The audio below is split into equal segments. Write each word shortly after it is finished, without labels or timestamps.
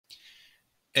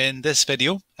In this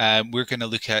video, we're going to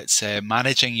look at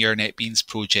managing your Netbeans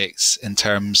projects in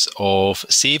terms of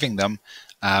saving them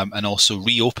and also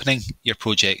reopening your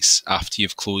projects after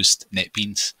you've closed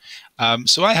Netbeans.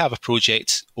 So I have a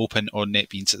project open on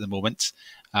Netbeans at the moment,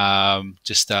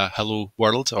 just a Hello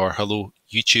World or Hello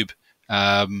YouTube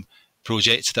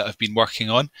project that I've been working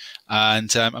on,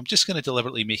 and I'm just going to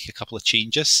deliberately make a couple of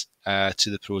changes to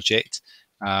the project,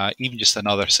 even just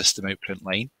another system out print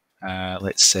line.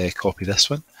 Let's copy this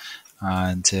one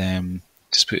and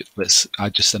let's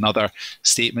add just another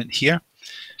statement here.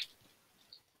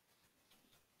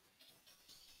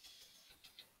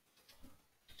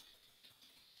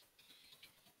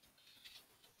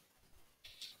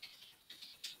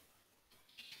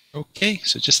 Okay,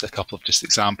 so just a couple of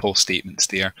example statements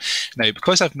there. Now,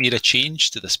 because I've made a change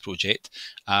to this project,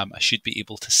 I should be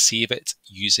able to save it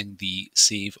using the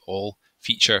Save All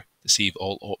feature, the Save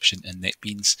All option in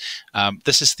Netbeans.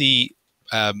 This is the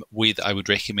way that I would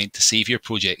recommend to save your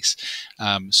projects.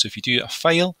 So if you do a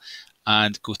file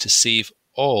and go to Save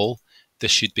All,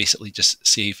 this should basically just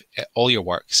save all your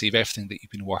work, save everything that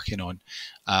you've been working on.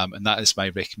 And that is my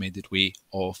recommended way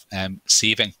of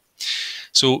saving.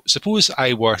 So suppose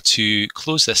I were to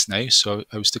close this now. So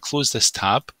I was to close this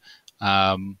tab.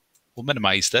 We'll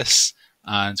minimize this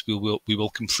and we will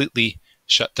completely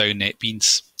shut down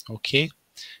Netbeans. Okay.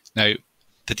 Now,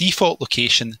 the default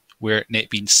location where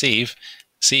Netbeans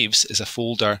saves is a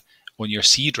folder on your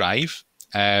C drive.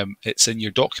 It's in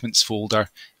your Documents folder.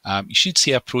 You should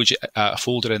see a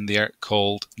folder in there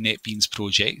called Netbeans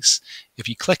Projects. If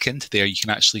you click into there, you can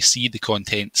actually see the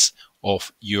contents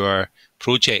of your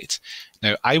project.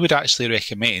 Now, I would actually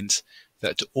recommend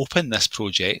that to open this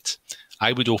project,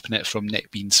 I would open it from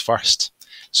Netbeans first.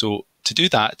 So to do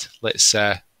that, let's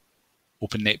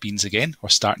open Netbeans again, or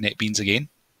start Netbeans again.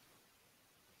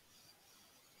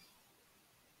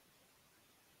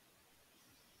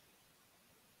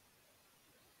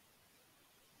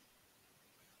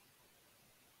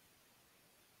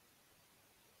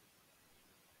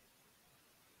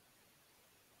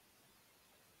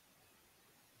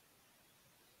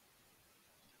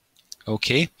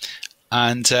 Okay,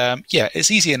 and yeah,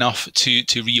 it's easy enough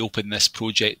to reopen this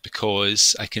project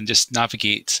because I can just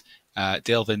navigate,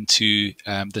 delve into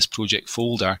this project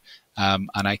folder, and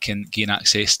I can gain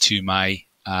access to my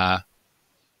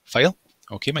file.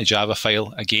 Okay, my Java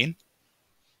file again.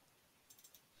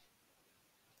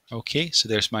 Okay, so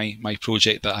there's my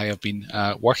project that I have been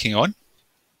working on.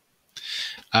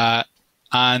 But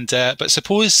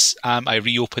suppose I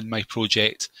reopen my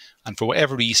project, and for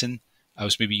whatever reason, I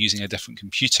was maybe using a different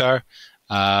computer,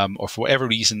 or for whatever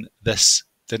reason, this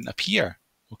didn't appear.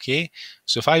 Okay,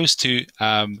 so if I was to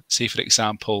say, for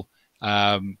example,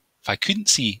 if I couldn't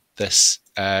see this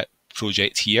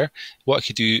project here, what I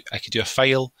could do a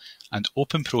file and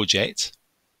open project.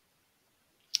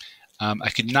 I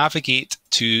could navigate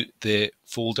to the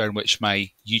folder in which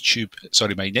my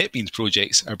Netbeans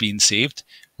projects are being saved,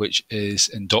 which is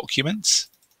in Documents,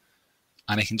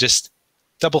 and I can just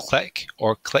double click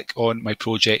or click on my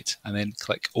project and then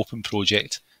click Open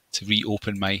Project to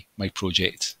reopen my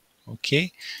project.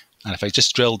 Okay, and if I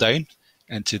just drill down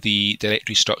into the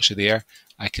directory structure there,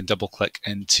 I can double click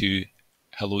into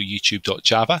hello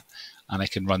youtube.java and I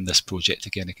can run this project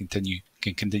again and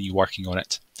can continue working on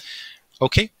it.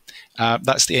 Okay,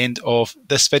 that's the end of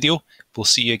this video. We'll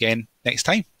see you again next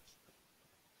time.